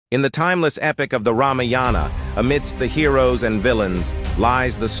In the timeless epic of the Ramayana, amidst the heroes and villains,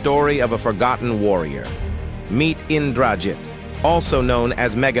 lies the story of a forgotten warrior. Meet Indrajit, also known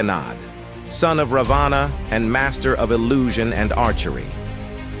as Meghanad, son of Ravana and master of illusion and archery.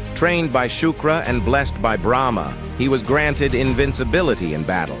 Trained by Shukra and blessed by Brahma, he was granted invincibility in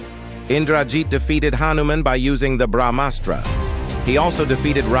battle. Indrajit defeated Hanuman by using the Brahmastra. He also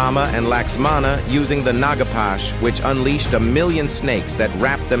defeated Rama and Lakshmana using the Nagapash, which unleashed 1,000,000 snakes that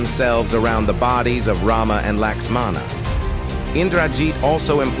wrapped themselves around the bodies of Rama and Lakshmana. Indrajit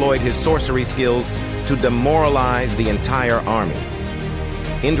also employed his sorcery skills to demoralize the entire army.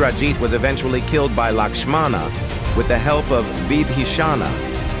 Indrajit was eventually killed by Lakshmana with the help of Vibhishana,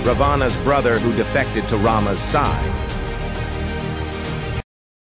 Ravana's brother who defected to Rama's side.